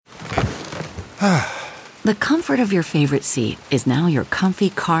The comfort of your favorite seat is now your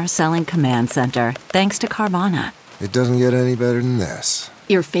comfy car selling command center, thanks to Carvana. It doesn't get any better than this.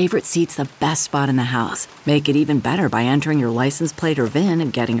 Your favorite seat's the best spot in the house. Make it even better by entering your license plate or VIN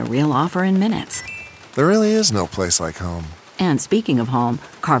and getting a real offer in minutes. There really is no place like home. And speaking of home,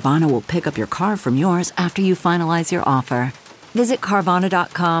 Carvana will pick up your car from yours after you finalize your offer. Visit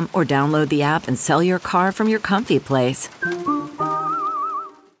Carvana.com or download the app and sell your car from your comfy place.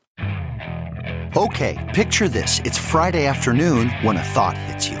 Okay, picture this. It's Friday afternoon when a thought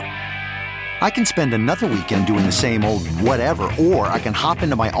hits you. I can spend another weekend doing the same old whatever, or I can hop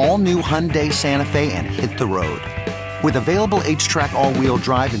into my all-new Hyundai Santa Fe and hit the road. With available H-Track all-wheel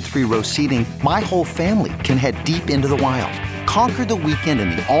drive and 3-row seating, my whole family can head deep into the wild. Conquer the weekend in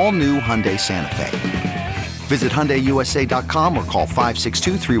the all-new Hyundai Santa Fe. Visit HyundaiUSA.com or call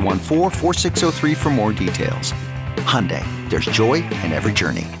 562-314-4603 for more details. Hyundai, there's joy in every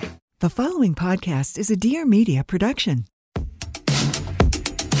journey. The following podcast is a Dear Media production.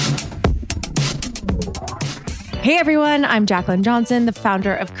 Hey everyone, I'm Jacqueline Johnson, the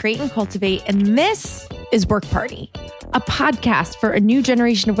founder of Create and Cultivate, and this is Work Party, a podcast for a new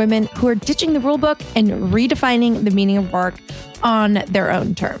generation of women who are ditching the rule book and redefining the meaning of work on their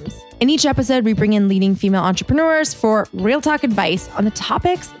own terms. In each episode, we bring in leading female entrepreneurs for real talk advice on the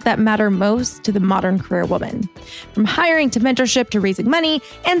topics that matter most to the modern career woman. From hiring to mentorship to raising money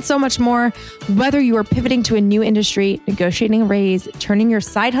and so much more, whether you are pivoting to a new industry, negotiating a raise, turning your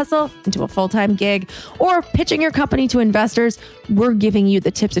side hustle into a full-time gig, or pitching your company to investors, we're giving you the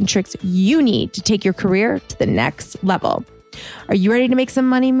tips and tricks you need to take your career to the next level. Are you ready to make some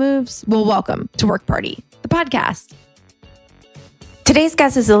money moves? Well, welcome to Work Party, the podcast. Today's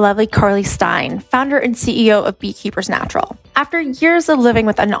guest is the lovely Carly Stein, founder and CEO of Beekeepers Natural. After years of living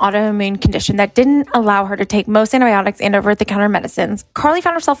with an autoimmune condition that didn't allow her to take most antibiotics and over-the-counter medicines, Carly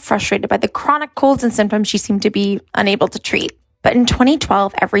found herself frustrated by the chronic colds and symptoms she seemed to be unable to treat. But in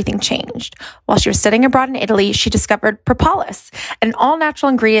 2012, everything changed. While she was studying abroad in Italy, she discovered propolis, an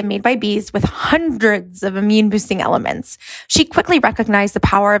all-natural ingredient made by bees with hundreds of immune-boosting elements. She quickly recognized the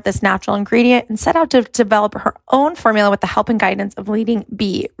power of this natural ingredient and set out to develop her own formula with the help and guidance of leading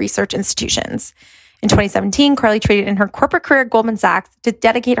bee research institutions. In 2017, Carly traded in her corporate career at Goldman Sachs to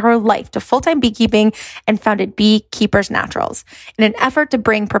dedicate her life to full-time beekeeping and founded Beekeepers Naturals in an effort to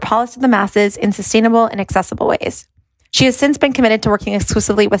bring propolis to the masses in sustainable and accessible ways. She has since been committed to working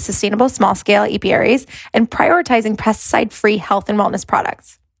exclusively with sustainable small-scale apiaries and prioritizing pesticide-free health and wellness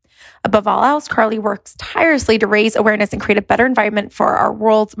products. Above all else, Carly works tirelessly to raise awareness and create a better environment for our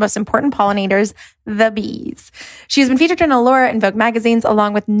world's most important pollinators, the bees. She has been featured in Allure and Vogue magazines,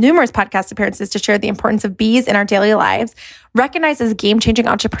 along with numerous podcast appearances to share the importance of bees in our daily lives. Recognized as a game-changing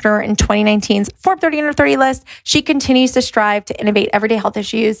entrepreneur in 2019's Forbes 30 Under 30 list, she continues to strive to innovate everyday health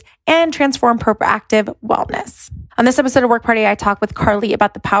issues and transform proactive wellness. On this episode of Work Party, I talk with Carly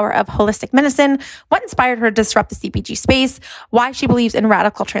about the power of holistic medicine, what inspired her to disrupt the CPG space, why she believes in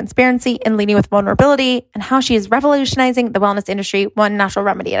radical transparency and leading with vulnerability, and how she is revolutionizing the wellness industry one natural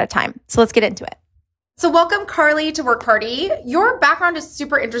remedy at a time. So let's get into it. So welcome, Carly, to Work Party. Your background is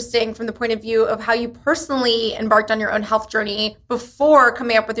super interesting from the point of view of how you personally embarked on your own health journey before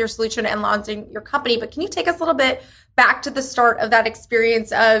coming up with your solution and launching your company. But can you take us a little bit back to the start of that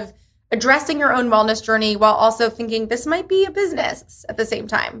experience of addressing your own wellness journey while also thinking this might be a business at the same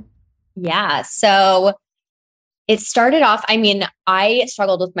time? Yeah. So it started off, I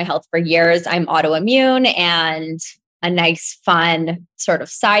struggled with my health for years. I'm autoimmune, and a nice, fun sort of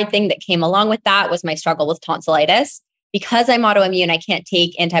side thing that came along with that was my struggle with tonsillitis. Because I'm autoimmune, I can't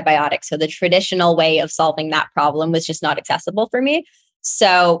take antibiotics. So the traditional way of solving that problem was just not accessible for me.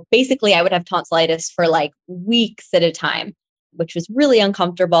 So basically, I would have tonsillitis for like weeks at a time, which was really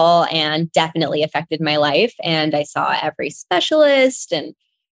uncomfortable and definitely affected my life. And I saw every specialist and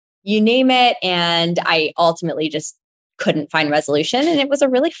you name it. And I ultimately just couldn't find resolution. And it was a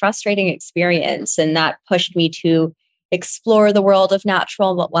really frustrating experience. And that pushed me to explore the world of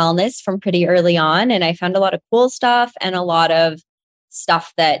natural wellness from pretty early on. And I found a lot of cool stuff and a lot of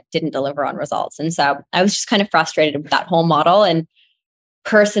stuff that didn't deliver on results. And so I was just kind of frustrated with that whole model and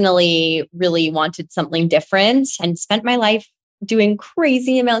personally really wanted something different and spent my life doing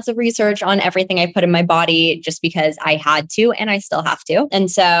crazy amounts of research on everything I put in my body just because I had to, and I still have to.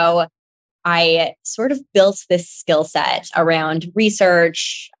 And so I sort of built this skill set around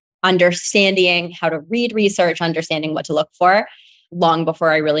research, understanding how to read research, understanding what to look for long before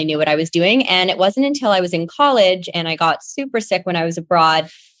I really knew what I was doing. And it wasn't until I was in college and I got super sick when I was abroad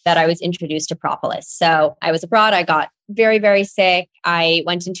that I was introduced to propolis. So I was abroad, I got very, very sick. I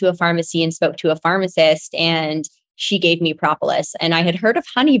went into a pharmacy and spoke to a pharmacist, and she gave me propolis. And I had heard of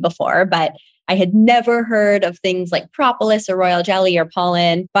honey before, but I had never heard of things like propolis or royal jelly or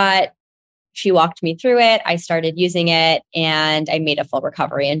pollen, but she walked me through it. I started using it and I made a full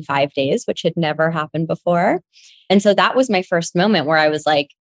recovery in 5 days, which had never happened before. And so that was my first moment where I was like,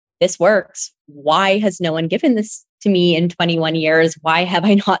 this works. Why has no one given this to me in 21 years? Why have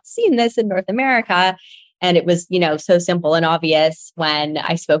I not seen this in North America? And it was, so simple and obvious when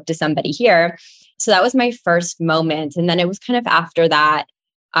I spoke to somebody here. So that was my first moment. And then it was kind of after that,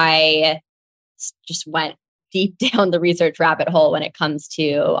 I just went deep down the research rabbit hole when it comes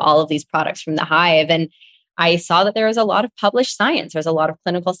to all of these products from the hive. And I saw that there was a lot of published science. There's a lot of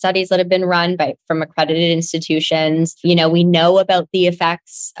clinical studies that have been run from accredited institutions. We know about the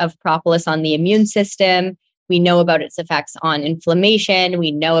effects of propolis on the immune system. We know about its effects on inflammation.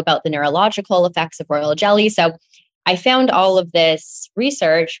 We know about the neurological effects of royal jelly. So I found all of this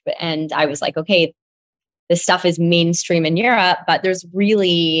research and I was like, okay, this stuff is mainstream in Europe, but there's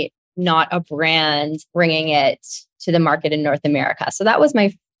really not a brand bringing it to the market in North America. So that was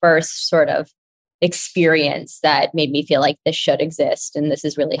my first sort of experience that made me feel like this should exist. And this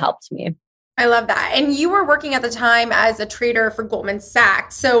has really helped me. I love that. And you were working at the time as a trader for Goldman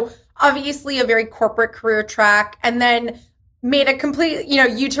Sachs. So obviously a very corporate career track, and then made a complete,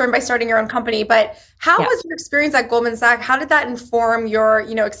 U-turn by starting your own company. But how was your experience at Goldman Sachs? How did that inform your,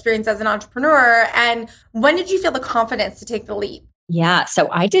 experience as an entrepreneur? And when did you feel the confidence to take the leap? Yeah. So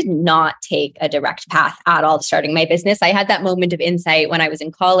I did not take a direct path at all to starting my business. I had that moment of insight when I was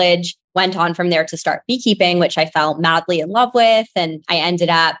in college, went on from there to start beekeeping, which I fell madly in love with. And I ended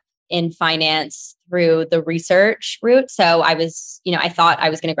up in finance through the research route. So I was, I thought I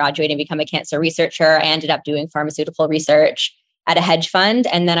was going to graduate and become a cancer researcher. I ended up doing pharmaceutical research at a hedge fund.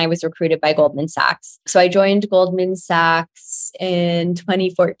 And then I was recruited by Goldman Sachs. So I joined Goldman Sachs in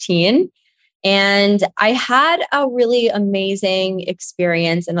 2014. And I had a really amazing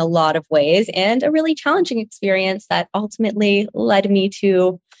experience in a lot of ways and a really challenging experience that ultimately led me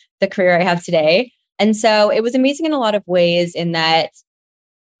to the career I have today. And so it was amazing in a lot of ways in that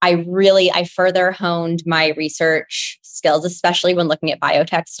I further honed my research skills, especially when looking at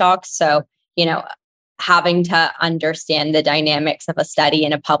biotech stocks. So, having to understand the dynamics of a study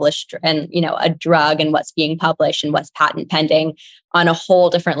and a published and, a drug and what's being published and what's patent pending on a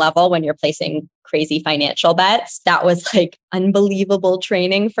whole different level when you're placing crazy financial bets. That was like unbelievable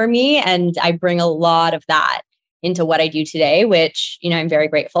training for me. And I bring a lot of that into what I do today, which, I'm very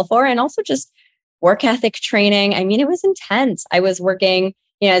grateful for. And also just work ethic training. I mean, it was intense. I was working,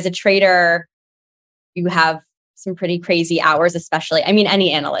 as a trader, you have some pretty crazy hours, especially,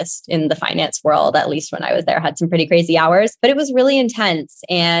 any analyst in the finance world, at least when I was there, had some pretty crazy hours, but it was really intense.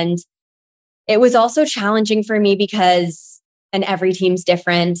 And it was also challenging for me because, and every team's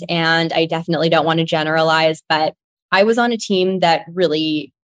different, and I definitely don't want to generalize, but I was on a team that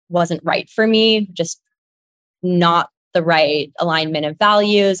really wasn't right for me, just not the right alignment of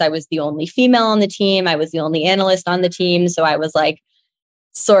values. I was the only female on the team. I was the only analyst on the team. So I was like,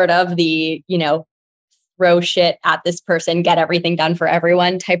 sort of the, throw shit at this person, get everything done for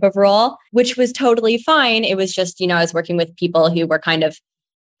everyone type of role, which was totally fine. It was just, I was working with people who were kind of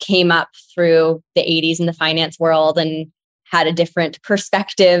came up through the 80s in the finance world and had a different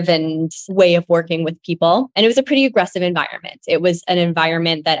perspective and way of working with people. And it was a pretty aggressive environment. It was an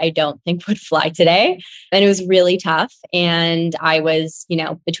environment that I don't think would fly today. And it was really tough. And I was,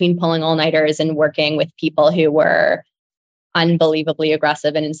 between pulling all-nighters and working with people who were unbelievably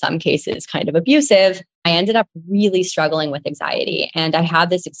aggressive and in some cases kind of abusive, I ended up really struggling with anxiety. And I had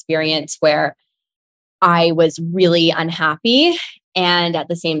this experience where I was really unhappy and at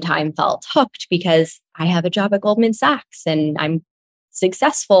the same time felt hooked because I have a job at Goldman Sachs and I'm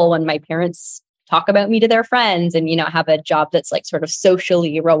successful when my parents talk about me to their friends and, have a job that's like sort of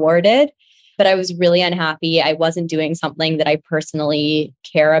socially rewarded. But I was really unhappy. I wasn't doing something that I personally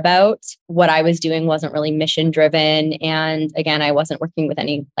care about. What I was doing wasn't really mission driven. And again, I wasn't working with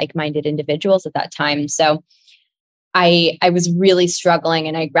any like-minded individuals at that time. So I was really struggling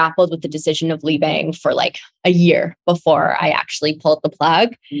and I grappled with the decision of leaving for like a year before I actually pulled the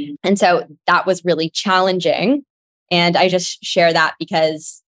plug. And so that was really challenging. And I just share that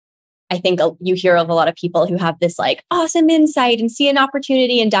because I think you hear of a lot of people who have this like awesome insight and see an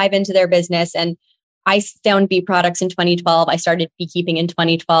opportunity and dive into their business. And I found bee products in 2012. I started beekeeping in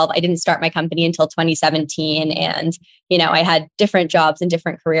 2012. I didn't start my company until 2017. And, I had different jobs and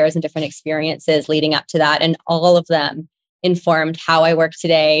different careers and different experiences leading up to that. And all of them informed how I work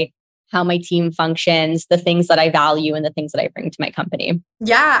today, how my team functions, the things that I value and the things that I bring to my company.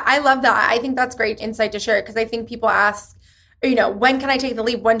 Yeah, I love that. I think that's great insight to share because I think people ask, when can I take the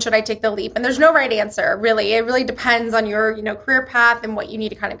leap? When should I take the leap? And there's no right answer, really. It really depends on your, career path and what you need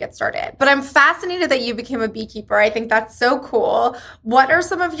to kind of get started. But I'm fascinated that you became a beekeeper. I think that's so cool. What are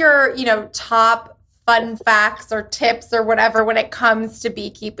some of your, top fun facts or tips or whatever when it comes to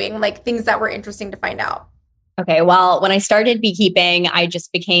beekeeping, like things that were interesting to find out? Okay, well, when I started beekeeping, I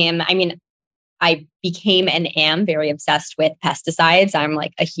became and am very obsessed with pesticides. I'm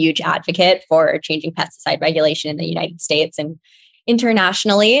like a huge advocate for changing pesticide regulation in the United States and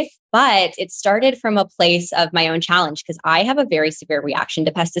internationally. But it started from a place of my own challenge because I have a very severe reaction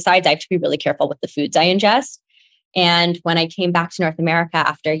to pesticides. I have to be really careful with the foods I ingest. And when I came back to North America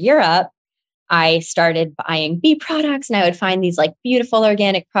after Europe, I started buying bee products and I would find these like beautiful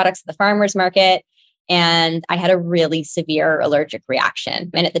organic products at the farmer's market. And I had a really severe allergic reaction.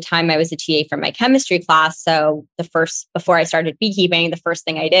 And at the time I was a TA for my chemistry class. So before I started beekeeping, the first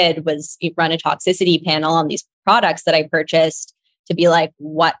thing I did was run a toxicity panel on these products that I purchased to be like,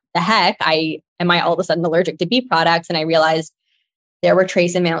 what the heck? Am I all of a sudden allergic to bee products? And I realized there were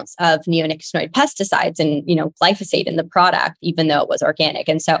trace amounts of neonicotinoid pesticides and, glyphosate in the product, even though it was organic.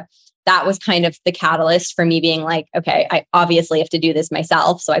 And so that was kind of the catalyst for me being like, okay, I obviously have to do this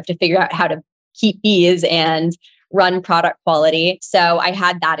myself. So I have to figure out how to keep bees and run product quality. So I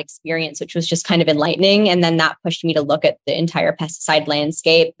had that experience, which was just kind of enlightening. And then that pushed me to look at the entire pesticide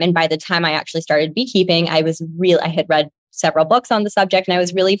landscape. And by the time I actually started beekeeping, I had read several books on the subject and I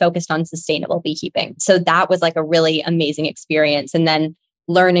was really focused on sustainable beekeeping. So that was like a really amazing experience. And then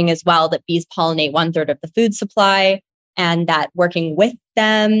learning as well that bees pollinate 1/3 of the food supply and that working with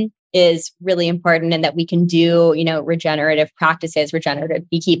them is really important and that we can do, regenerative practices, regenerative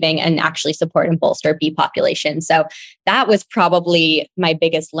beekeeping, and actually support and bolster bee population. So that was probably my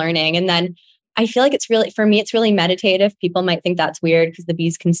biggest learning. And then I feel like for me, it's really meditative. People might think that's weird because the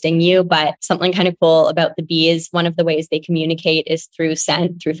bees can sting you, but something kind of cool about the bees, one of the ways they communicate is through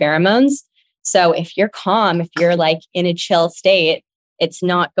scent, through pheromones. So if you're calm, if you're like in a chill state, it's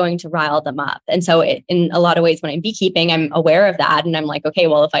not going to rile them up. And so in a lot of ways, when I'm beekeeping, I'm aware of that. And I'm like, okay,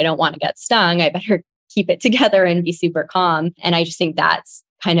 well, if I don't want to get stung, I better keep it together and be super calm. And I just think that's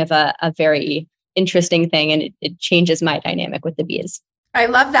kind of a very interesting thing. And it changes my dynamic with the bees. I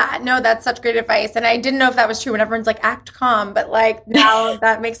love that. No, that's such great advice. And I didn't know if that was true when everyone's like, act calm, but like now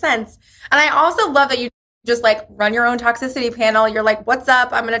that makes sense. And I also love that you just like run your own toxicity panel. You're like, what's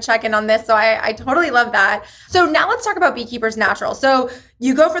up? I'm going to check in on this. So I totally love that. So now let's talk about Beekeepers Natural. So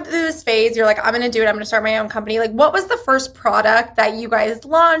you go through this phase. You're like, I'm going to do it. I'm going to start my own company. Like, what was the first product that you guys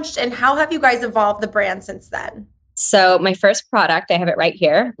launched and how have you guys evolved the brand since then? So my first product, I have it right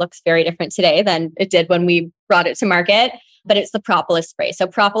here, looks very different today than it did when we brought it to market, but it's the propolis spray. So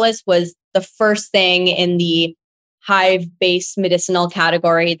propolis was the first thing in the hive-based medicinal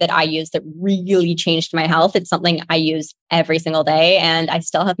category that I used that really changed my health. It's something I use every single day and I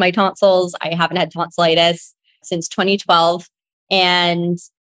still have my tonsils. I haven't had tonsillitis since 2012. And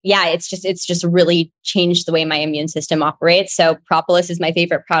yeah, it's just really changed the way my immune system operates. So propolis is my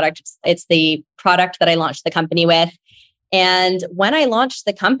favorite product. It's the product that I launched the company with. And when I launched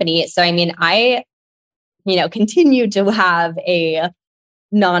the company, so I mean, I, continued to have a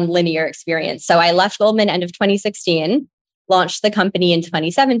non-linear experience. So I left Goldman end of 2016, launched the company in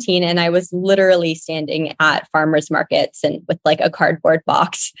 2017, and I was literally standing at farmers markets and with like a cardboard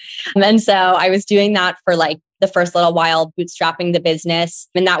box. And so I was doing that for like the first little while, bootstrapping the business.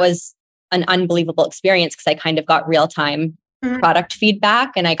 And that was an unbelievable experience because I kind of got real-time product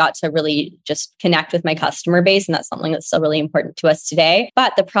feedback and I got to really just connect with my customer base. And that's something that's still really important to us today.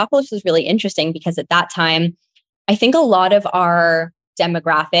 But the propolis was really interesting because at that time, I think a lot of our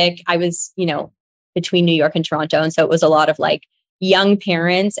demographic, I was, between New York and Toronto. And so it was a lot of like young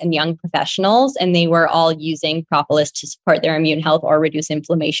parents and young professionals, and they were all using propolis to support their immune health or reduce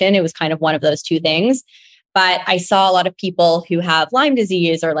inflammation. It was kind of one of those two things. But I saw a lot of people who have Lyme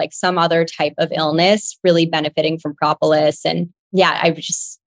disease or like some other type of illness really benefiting from propolis. And yeah, I was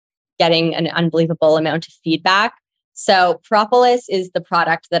just getting an unbelievable amount of feedback. So propolis is the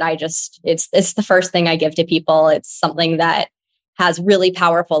product that it's the first thing I give to people. It's something that has really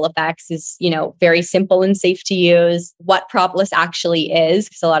powerful effects, is, very simple and safe to use. What propolis actually is,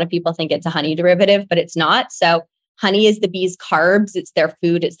 because a lot of people think it's a honey derivative, but it's not. So honey is the bees' carbs. It's their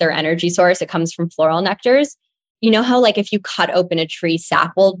food. It's their energy source. It comes from floral nectars. You know how like if you cut open a tree,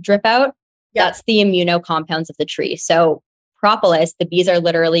 sap will drip out? Yep. That's the immunocompounds of the tree. So propolis, the bees are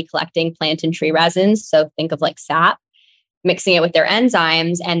literally collecting plant and tree resins. So think of like sap, mixing it with their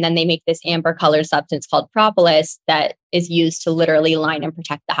enzymes, and then they make this amber colored substance called propolis that is used to literally line and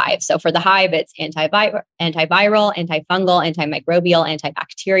protect the hive. So for the hive, it's antiviral, antifungal, antimicrobial,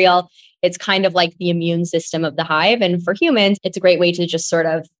 antibacterial. It's kind of like the immune system of the hive. And for humans, it's a great way to just sort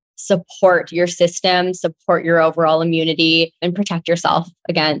of support your system, support your overall immunity, and protect yourself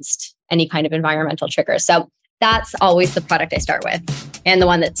against any kind of environmental triggers. So that's always the product I start with, and the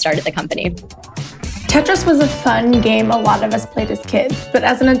one that started the company. Tetris was a fun game a lot of us played as kids, but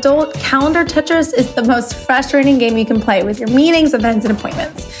as an adult, calendar Tetris is the most frustrating game you can play with your meetings, events, and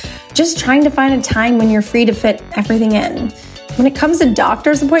appointments. Just trying to find a time when you're free to fit everything in. When it comes to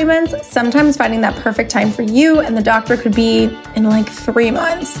doctor's appointments, sometimes finding that perfect time for you and the doctor could be in like 3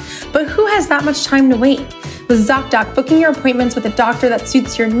 months. But who has that much time to wait? With ZocDoc, booking your appointments with a doctor that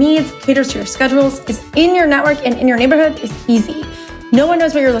suits your needs, caters to your schedules, is in your network and in your neighborhood is easy. No one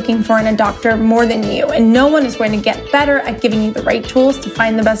knows what you're looking for in a doctor more than you, and no one is going to get better at giving you the right tools to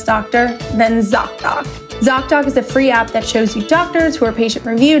find the best doctor than ZocDoc. ZocDoc is a free app that shows you doctors who are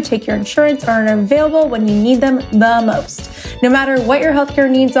patient-reviewed, take your insurance, or are available when you need them the most. No matter what your healthcare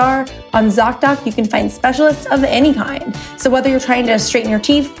needs are, on ZocDoc you can find specialists of any kind. So whether you're trying to straighten your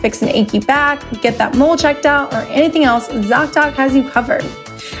teeth, fix an achy back, get that mole checked out, or anything else, ZocDoc has you covered.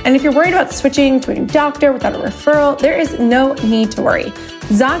 And if you're worried about switching to a new doctor without a referral, there is no need to worry.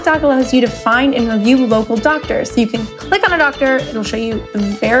 ZocDoc allows you to find and review local doctors. So you can click on a doctor, it'll show you the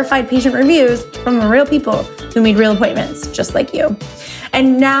verified patient reviews from real people who made real appointments, just like you.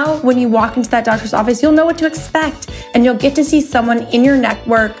 And now when you walk into that doctor's office, you'll know what to expect, and you'll get to see someone in your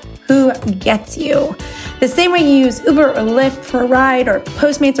network who gets you. The same way you use Uber or Lyft for a ride, or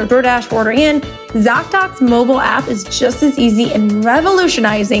Postmates or DoorDash for ordering in, ZocDoc's mobile app is just as easy and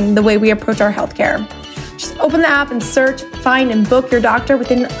revolutionizing the way we approach our healthcare. Just open the app and search, find, and book your doctor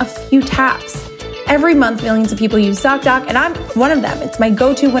within a few taps. Every month, millions of people use ZocDoc, and I'm one of them. It's my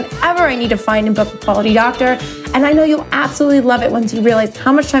go-to whenever I need to find and book a quality doctor, and I know you'll absolutely love it once you realize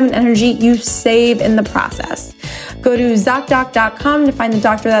how much time and energy you save in the process. Go to ZocDoc.com to find the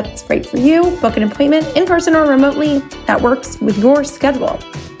doctor that's right for you, book an appointment in person or remotely that works with your schedule.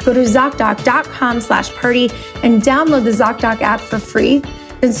 Go to ZocDoc.com/party and download the ZocDoc app for free.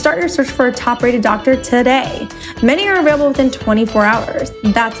 Then start your search for a top-rated doctor today. Many are available within 24 hours.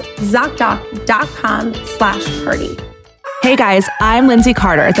 That's ZocDoc.com/party. Hey guys, I'm Lindsay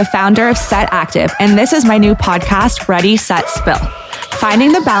Carter, the founder of Set Active, and this is my new podcast, Ready, Set, Spill.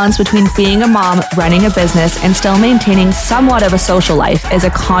 Finding the balance between being a mom, running a business, and still maintaining somewhat of a social life is a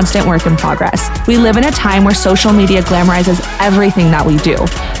constant work in progress. We live in a time where social media glamorizes everything that we do,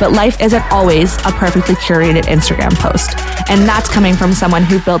 but life isn't always a perfectly curated Instagram post. And that's coming from someone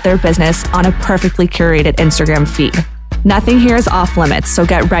who built their business on a perfectly curated Instagram feed. Nothing here is off limits, so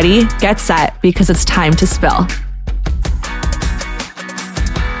get ready, get set, because it's time to spill.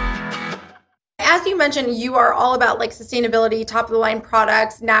 As you mentioned, you are all about like sustainability, top of the line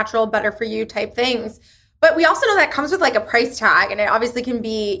products, natural, better for you type things. But we also know that comes with like a price tag, and it obviously can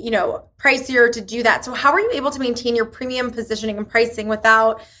be, pricier to do that. So how are you able to maintain your premium positioning and pricing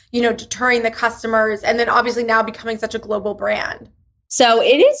without, deterring the customers, and then obviously now becoming such a global brand? So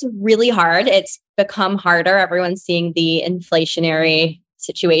it is really hard. It's become harder. Everyone's seeing the inflationary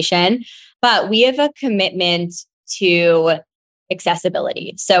situation, but we have a commitment to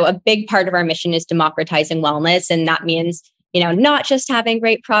accessibility. So a big part of our mission is democratizing wellness. And that means, not just having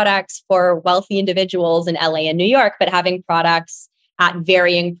great products for wealthy individuals in LA and New York, but having products at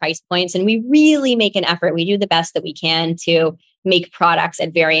varying price points. And we really make an effort. We do the best that we can to make products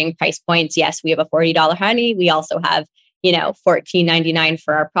at varying price points. Yes, we have a $40 honey. We also have, $14.99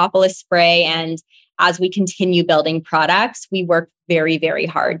 for our propolis spray. And as we continue building products, we work very, very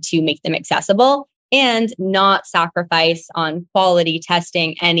hard to make them accessible and not sacrifice on quality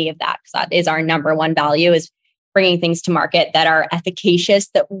testing, any of that, because that is our number one value, is bringing things to market that are efficacious,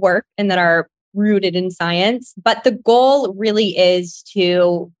 that work, and that are rooted in science. But the goal really is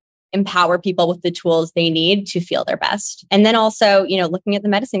to empower people with the tools they need to feel their best. And then also, looking at the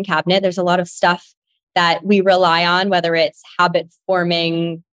medicine cabinet, there's a lot of stuff that we rely on, whether it's habit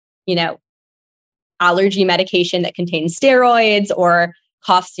forming, allergy medication that contains steroids, or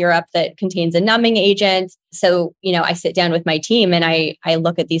cough syrup that contains a numbing agent. So, I sit down with my team and I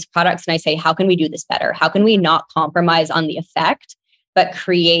look at these products and I say, how can we do this better? How can we not compromise on the effect, but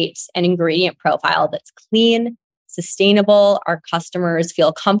create an ingredient profile that's clean, sustainable, our customers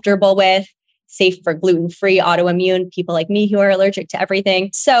feel comfortable with, safe for gluten-free, autoimmune, people like me who are allergic to everything.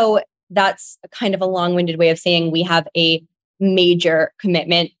 So that's kind of a long-winded way of saying we have a major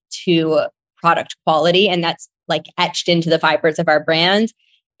commitment to product quality, and that's like etched into the fibers of our brand.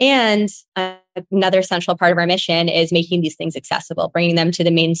 And another central part of our mission is making these things accessible, bringing them to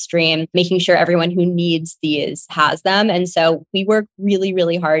the mainstream, making sure everyone who needs these has them. And so we work really,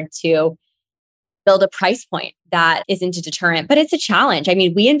 really hard to build a price point that isn't a deterrent, but it's a challenge. I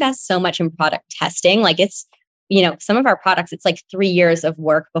mean, we invest so much in product testing. Like it's, some of our products, it's like 3 years of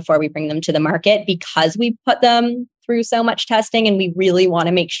work before we bring them to the market because we put them through so much testing and we really want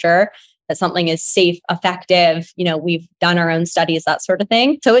to make sure that something is safe, effective. We've done our own studies, that sort of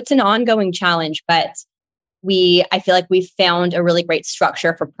thing. So it's an ongoing challenge, but I feel like we've found a really great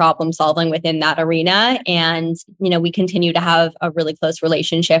structure for problem solving within that arena. And, we continue to have a really close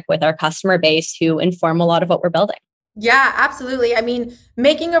relationship with our customer base who inform a lot of what we're building. Yeah, absolutely. I mean,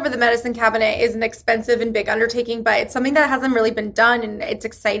 making over the medicine cabinet is an expensive and big undertaking, but it's something that hasn't really been done. And it's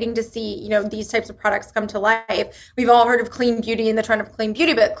exciting to see, these types of products come to life. We've all heard of clean beauty and the trend of clean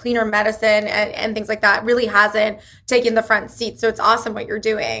beauty, but cleaner medicine and things like that really hasn't taken the front seat. So it's awesome what you're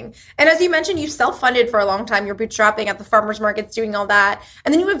doing. And as you mentioned, you self-funded for a long time. You're bootstrapping at the farmers markets, doing all that.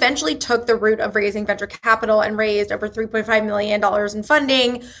 And then you eventually took the route of raising venture capital and raised over $3.5 million in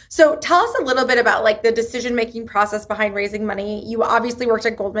funding. So tell us a little bit about like the decision-making process behind raising money. You obviously worked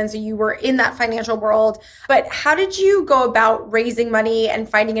at Goldman, so you were in that financial world, but how did you go about raising money and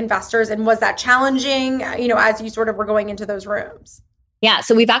finding investors? And was that challenging, as you sort of were going into those rooms? Yeah.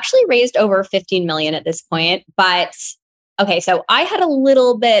 So we've actually raised over 15 million at this point, but okay. So I had a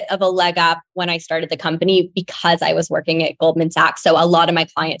little bit of a leg up when I started the company because I was working at Goldman Sachs. So a lot of my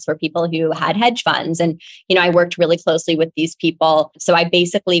clients were people who had hedge funds and, I worked really closely with these people. So I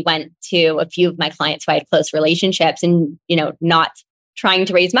basically went to a few of my clients who I had close relationships and, not trying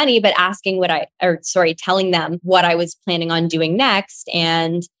to raise money, but asking telling them what I was planning on doing next.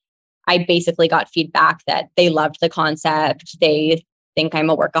 And I basically got feedback that they loved the concept. They think I'm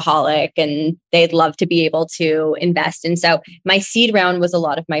a workaholic and they'd love to be able to invest. And so my seed round was a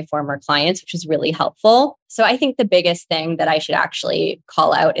lot of my former clients, which was really helpful. So I think the biggest thing that I should actually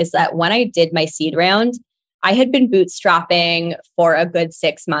call out is that when I did my seed round, I had been bootstrapping for a good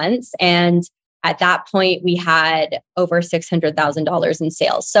 6 months. And at that point, we had over $600,000 in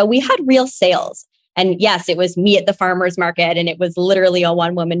sales. So we had real sales. And yes, it was me at the farmer's market and it was literally a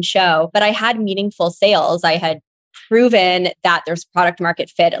one-woman show, but I had meaningful sales. I had proven that there's product market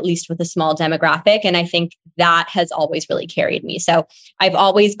fit, at least with a small demographic. And I think that has always really carried me. So I've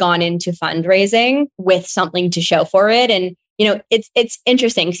always gone into fundraising with something to show for it. And, it's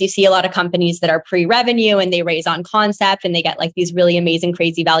interesting because you see a lot of companies that are pre-revenue and they raise on concept and they get like these really amazing,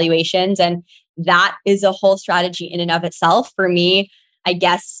 crazy valuations. And that is a whole strategy in and of itself. For me, I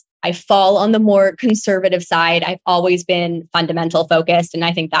guess I fall on the more conservative side. I've always been fundamental focused. And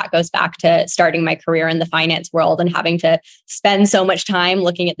I think that goes back to starting my career in the finance world and having to spend so much time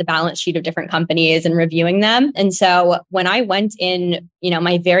looking at the balance sheet of different companies and reviewing them. And so when I went in,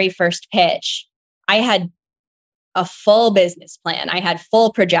 my very first pitch, I had a full business plan. I had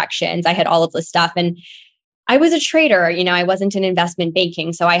full projections. I had all of this stuff. And I was a trader, I wasn't in investment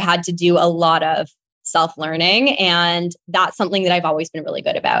banking. So I had to do a lot of self-learning. And that's something that I've always been really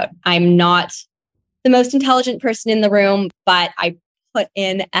good about. I'm not the most intelligent person in the room, but I put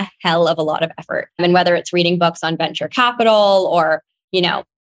in a hell of a lot of effort. And whether it's reading books on venture capital or,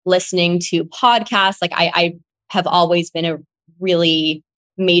 listening to podcasts, like I have always been a really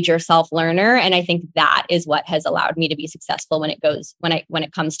major self-learner. And I think that is what has allowed me to be successful when it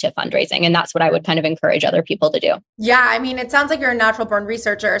comes to fundraising. And that's what I would kind of encourage other people to do. Yeah. I mean, it sounds like you're a natural born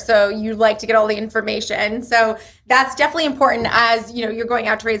researcher. So you like to get all the information. So that's definitely important as, you're going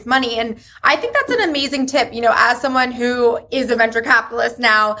out to raise money. And I think that's an amazing tip. As someone who is a venture capitalist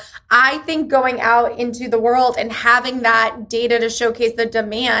now, I think going out into the world and having that data to showcase the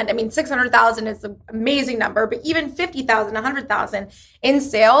demand. I mean, 600,000 is an amazing number, but even 50,000, 100,000 in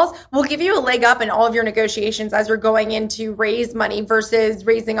sales will give you a leg up in all of your negotiations as you're going in to raise money versus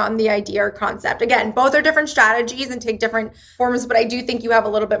raising on the idea or concept. Again, both are different strategies and take different forms, but I do think you have a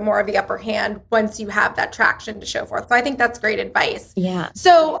little bit more of the upper hand once you have that traction to show forth. So I think that's great advice. Yeah.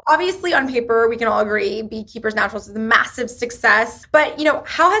 So obviously on paper, we can all agree Beekeepers Naturals is a massive success, but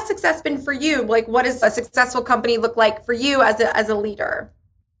how has success been for you? Like, what does a successful company look like for you as a leader?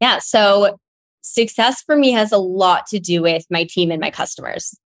 Yeah. So success for me has a lot to do with my team and my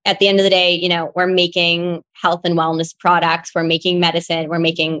customers. At the end of the day, we're making health and wellness products, we're making medicine, we're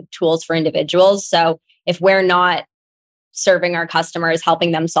making tools for individuals. So if we're not serving our customers,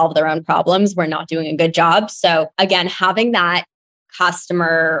 helping them solve their own problems, we're not doing a good job. So again, having that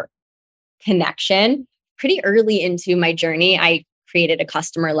customer connection pretty early into my journey, I created a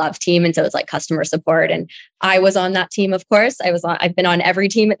customer love team. And so it's like customer support. And I was on that team, of course. I've been on every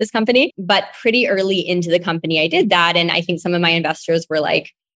team at this company, but pretty early into the company, I did that. And I think some of my investors were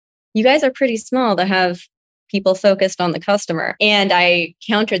like, you guys are pretty small to have people focused on the customer. And I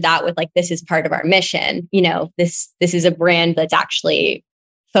countered that with like, this is part of our mission. This is a brand that's actually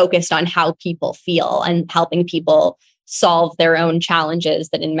focused on how people feel and helping people solve their own challenges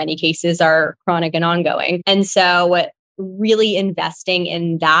that in many cases are chronic and ongoing. And so really investing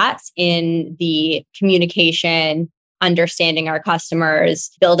in that, in the communication, understanding our customers,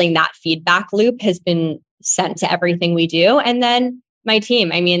 building that feedback loop has been sent to everything we do. And then my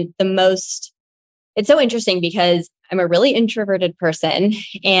team, I mean, it's so interesting because I'm a really introverted person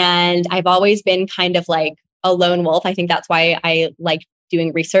and I've always been kind of like a lone wolf. I think that's why I like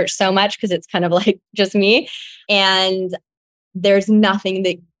doing research so much, because it's kind of like just me. And there's nothing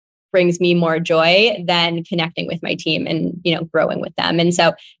that brings me more joy than connecting with my team and, growing with them. And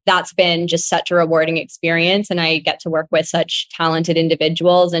so that's been just such a rewarding experience. And I get to work with such talented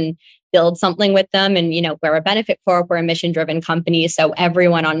individuals and build something with them. And, we're a benefit corp, we're a mission-driven company. So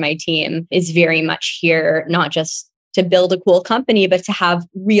everyone on my team is very much here, not just to build a cool company, but to have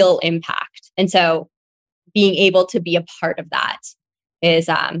real impact. And so being able to be a part of that is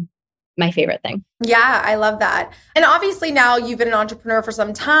my favorite thing. Yeah, I love that. And obviously now you've been an entrepreneur for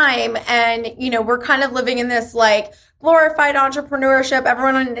some time and, we're kind of living in this like glorified entrepreneurship,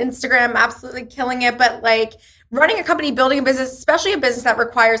 everyone on Instagram absolutely killing it. But like running a company, building a business, especially a business that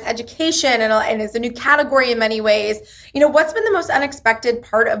requires education and is a new category in many ways, what's been the most unexpected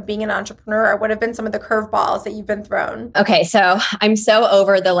part of being an entrepreneur? What have been some of the curveballs that you've been thrown? Okay, so I'm so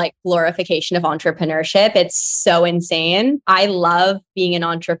over the like glorification of entrepreneurship. It's so insane. I love being an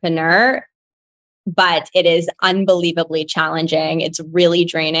entrepreneur, but it is unbelievably challenging. It's really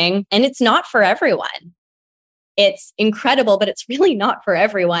draining and it's not for everyone. It's incredible, but it's really not for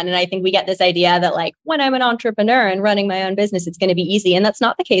everyone. And I think we get this idea that like, when I'm an entrepreneur and running my own business, it's going to be easy. And that's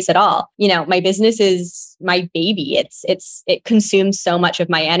not the case at all. My business is my baby. It consumes so much of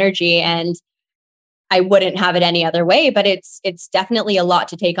my energy and I wouldn't have it any other way, but it's definitely a lot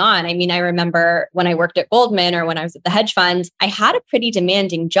to take on. I mean, I remember when I worked at Goldman or when I was at the hedge fund, I had a pretty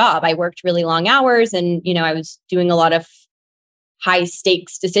demanding job. I worked really long hours and, I was doing a lot of high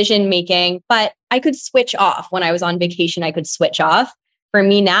stakes decision making, but I could switch off. When I was on vacation, I could switch off. For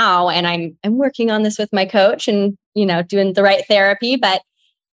me now, and I'm working on this with my coach and, doing the right therapy, but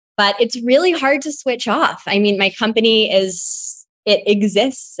it's really hard to switch off. I mean, my company it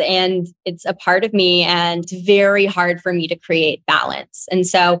exists and it's a part of me and it's very hard for me to create balance. And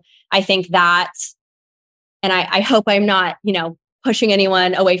so I think that, and I hope I'm not, pushing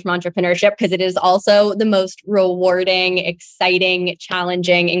anyone away from entrepreneurship, because it is also the most rewarding, exciting,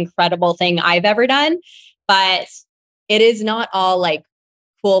 challenging, incredible thing I've ever done. But it is not all like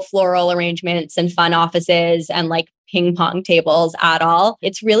cool floral arrangements and fun offices and like ping pong tables at all.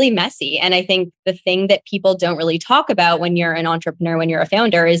 It's really messy. And I think the thing that people don't really talk about when you're an entrepreneur, when you're a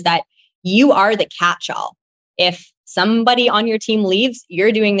founder, is that you are the catch-all. If somebody on your team leaves,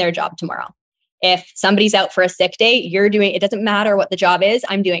 you're doing their job tomorrow. If somebody's out for a sick day, it doesn't matter what the job is,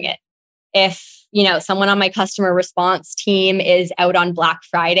 I'm doing it. If, someone on my customer response team is out on Black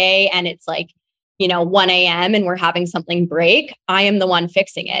Friday and it's like, 1 a.m. and we're having something break, I am the one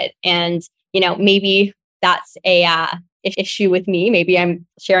fixing it. And, maybe that's a issue with me. Maybe I'm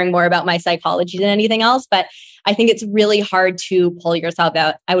sharing more about my psychology than anything else, but I think it's really hard to pull yourself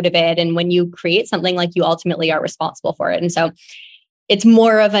out of it. And when you create something, like, you ultimately are responsible for it. And so it's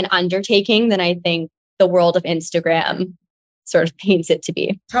more of an undertaking than I think the world of Instagram sort of paints it to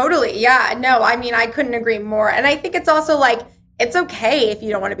be. Totally. Yeah. No, I mean, I couldn't agree more. And I think it's also like, it's okay if you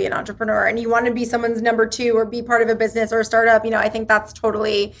don't want to be an entrepreneur and you want to be someone's number two or be part of a business or a startup. I think that's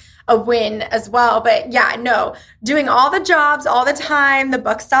totally a win as well. But yeah, no, doing all the jobs all the time, the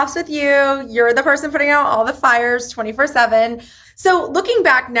buck stops with you. You're the person putting out all the fires 24/7. So looking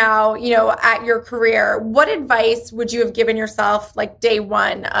back now, at your career, what advice would you have given yourself like day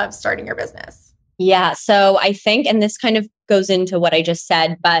one of starting your business? Yeah. So I think, and this kind of goes into what I just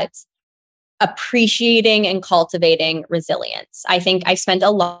said, but appreciating and cultivating resilience. I think I spent a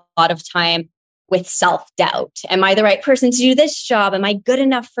lot of time with self-doubt. Am I the right person to do this job? Am I good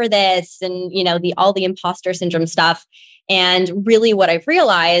enough for this? And, all the imposter syndrome stuff. And really what I've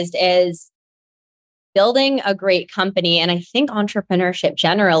realized is building a great company, and I think entrepreneurship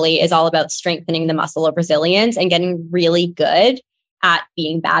generally is all about strengthening the muscle of resilience and getting really good at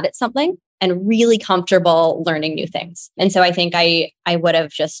being bad at something and really comfortable learning new things. And so I think I would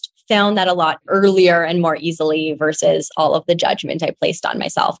have just found that a lot earlier and more easily versus all of the judgment I placed on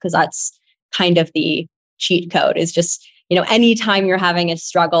myself, because that's kind of the cheat code, is just, anytime you're having a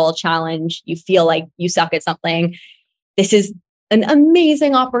struggle, challenge, you feel like you suck at something, this is an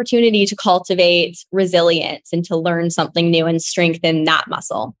amazing opportunity to cultivate resilience and to learn something new and strengthen that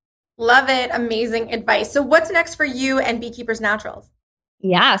muscle. Love it. Amazing advice. So what's next for you and Beekeepers Naturals?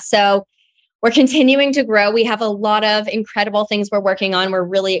 Yeah. So We're continuing to grow. We have a lot of incredible things we're working on. We're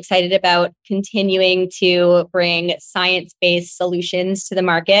really excited about continuing to bring science-based solutions to the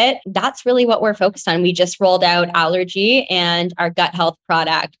market. That's really what we're focused on. We just rolled out allergy, and our gut health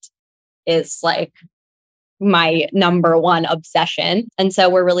product is like my number one obsession. And so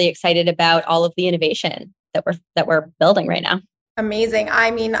we're really excited about all of the innovation that we're building right now. Amazing.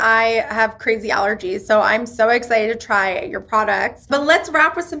 I mean, I have crazy allergies, so I'm so excited to try your products. But let's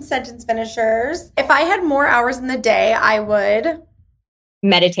wrap with some sentence finishers. If I had more hours in the day, I would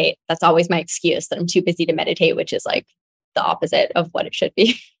meditate. That's always my excuse, that I'm too busy to meditate, which is like the opposite of what it should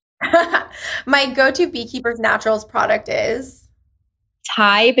be. My go-to Beekeepers Naturals product is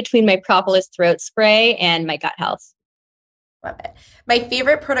tie between my propolis throat spray and my gut health. Love it. My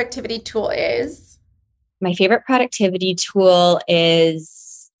favorite productivity tool is My favorite productivity tool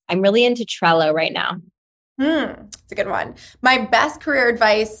is, I'm really into Trello right now. It's a good one. My best career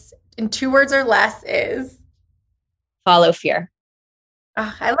advice in 2 words or less is follow fear.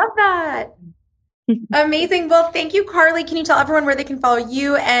 Oh, I love that. Amazing. Well, thank you, Carly. Can you tell everyone where they can follow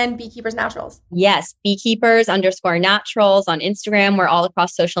you and Beekeepers Naturals? Yes, beekeepers_naturals on Instagram. We're all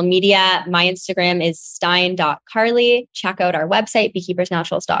across social media. My Instagram is stein.carly. Check out our website,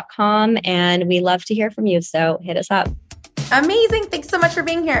 beekeepersnaturals.com. And we love to hear from you. So hit us up. Amazing. Thanks so much for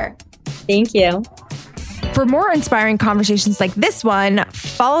being here. Thank you. For more inspiring conversations like this one,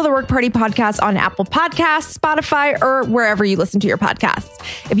 follow the Work Party Podcast on Apple Podcasts, Spotify, or wherever you listen to your podcasts.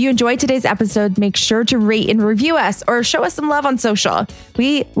 If you enjoyed today's episode, make sure to rate and review us or show us some love on social.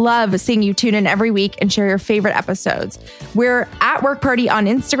 We love seeing you tune in every week and share your favorite episodes. We're at Work Party on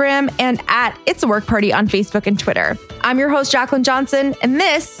Instagram and at It's a Work Party on Facebook and Twitter. I'm your host, Jacqueline Johnson, and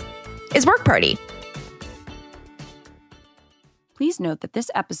this is Work Party. Please note that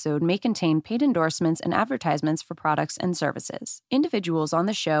this episode may contain paid endorsements and advertisements for products and services. Individuals on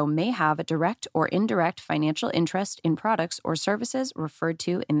the show may have a direct or indirect financial interest in products or services referred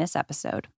to in this episode.